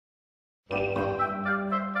I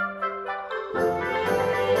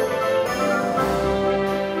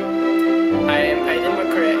am Aiden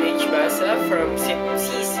Maccrea Basa from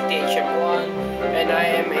CCTHM1, and I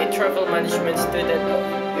am a travel management student of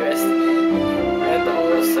UST. And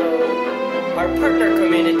also, our partner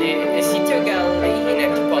community is Sitio Galilee in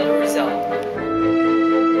Antipolo, Rizal.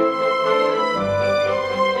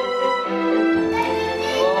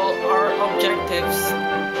 Well, our objectives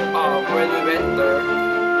when we went there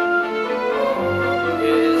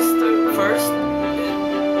is to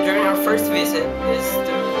during our first visit is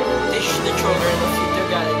to teach the children of Sitio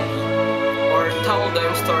Galilee or tell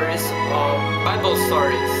them stories of Bible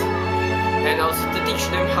stories, and also to teach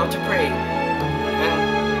them how to pray.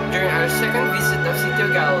 And during our second visit of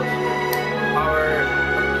Sitio Galilee, our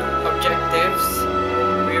objectives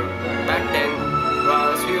back then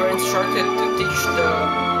was we were instructed to teach the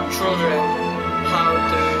children how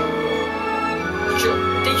to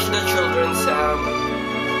teach the children some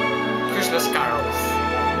Christmas carols.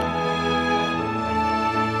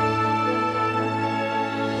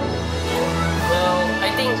 I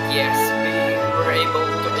think yes, we were able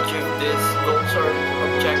to achieve these goals or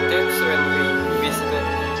objectives when we visited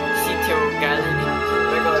Sitio Galilee,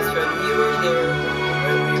 because when we were there,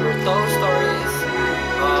 when we were telling stories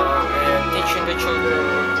and teaching the children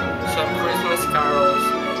some Christmas carols,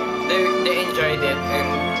 they enjoyed it, and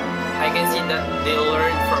I can see that they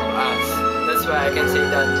learned from us. That's why I can say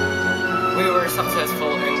that we were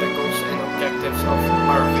successful and the goals and objectives of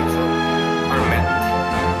our visit are met.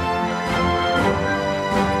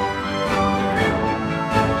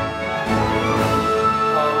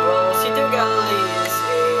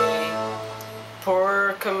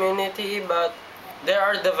 Community, but they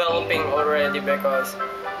are developing already, because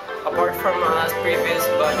apart from us, previous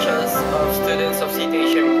batches of students of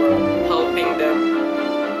CTHM were helping them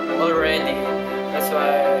already. That's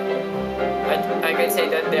why I can say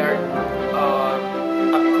that they are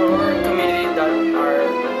a core community that are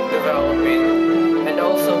developing, and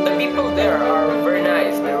also the people there are very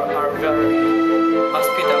nice. They are very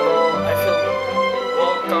hospitable. I feel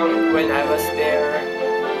welcome when I was there.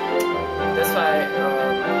 That's why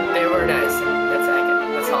they were nice.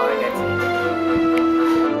 That's all I can say.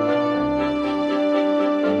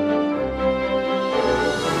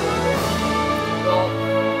 Well,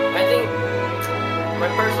 I think my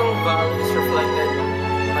personal values reflected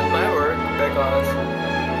on my work, because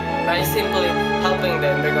I simply helping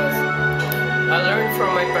them, because I learned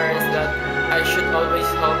from my parents that I should always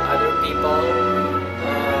help other people,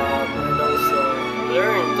 and also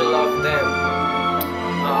learn to love them.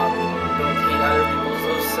 Don't hate other people,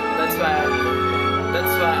 so that's why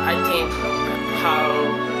I think how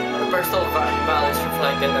the personal values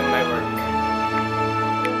reflected on my work.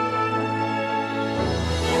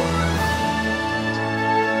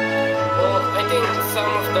 Well, I think some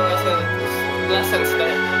of the lessons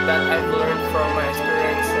that I've learned from my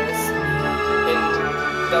experiences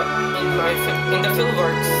in the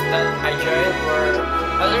fieldworks that I joined were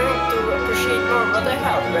I learned to appreciate more what I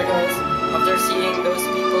have, because after seeing those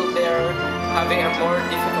people there having a more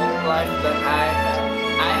difficult life than I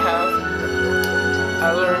have,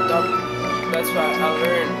 that's why I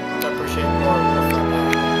learned to appreciate more of what I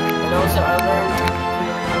have. And also I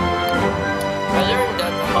learned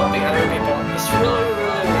that helping other people is really,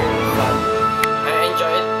 really, really fun. I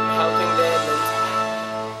enjoyed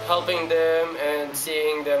helping them and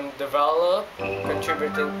seeing them develop,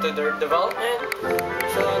 contributing to their development.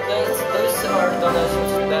 So those are the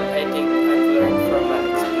lessons that I think I've learned from my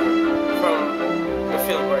experience, from the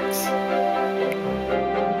fieldworks.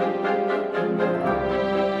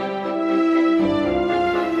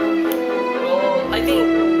 Well, I think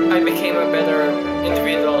I became a better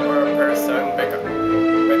individual or a person because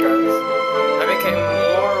I became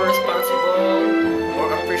more responsible,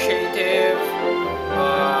 more appreciative.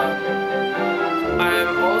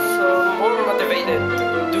 I'm also more motivated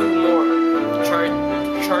to do more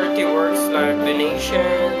charity works like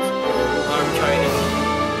donations, joining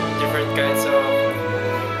different kinds of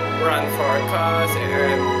run for a cause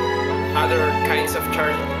and other kinds of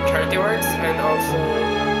charity works, and also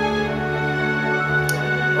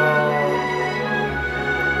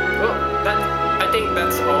I think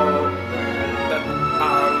that's all.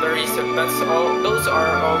 Those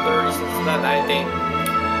are all the reasons that I think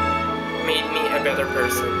made me a better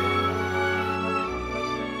person.